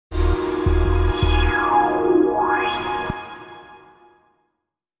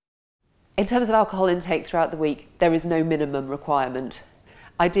In terms of alcohol intake throughout the week, there is no minimum requirement.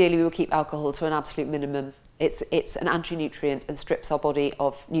 Ideally, we will keep alcohol to an absolute minimum. It's an anti-nutrient and strips our body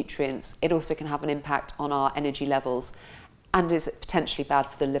of nutrients. It also can have an impact on our energy levels and is potentially bad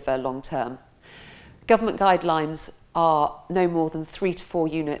for the liver long term. Government guidelines are no more than 3 to 4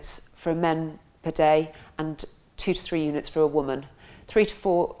 units for men per day and 2 to 3 units for a woman. 3 to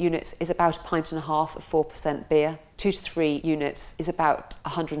 4 units is about 1.5 pints of 4% beer. 2 to 3 units is about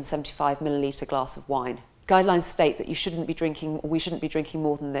 175 millilitre glass of wine. Guidelines state that you shouldn't be drinking, or we shouldn't be drinking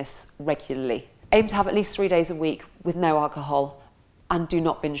more than this regularly. Aim to have at least 3 days a week with no alcohol and do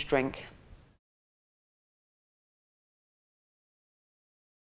not binge drink.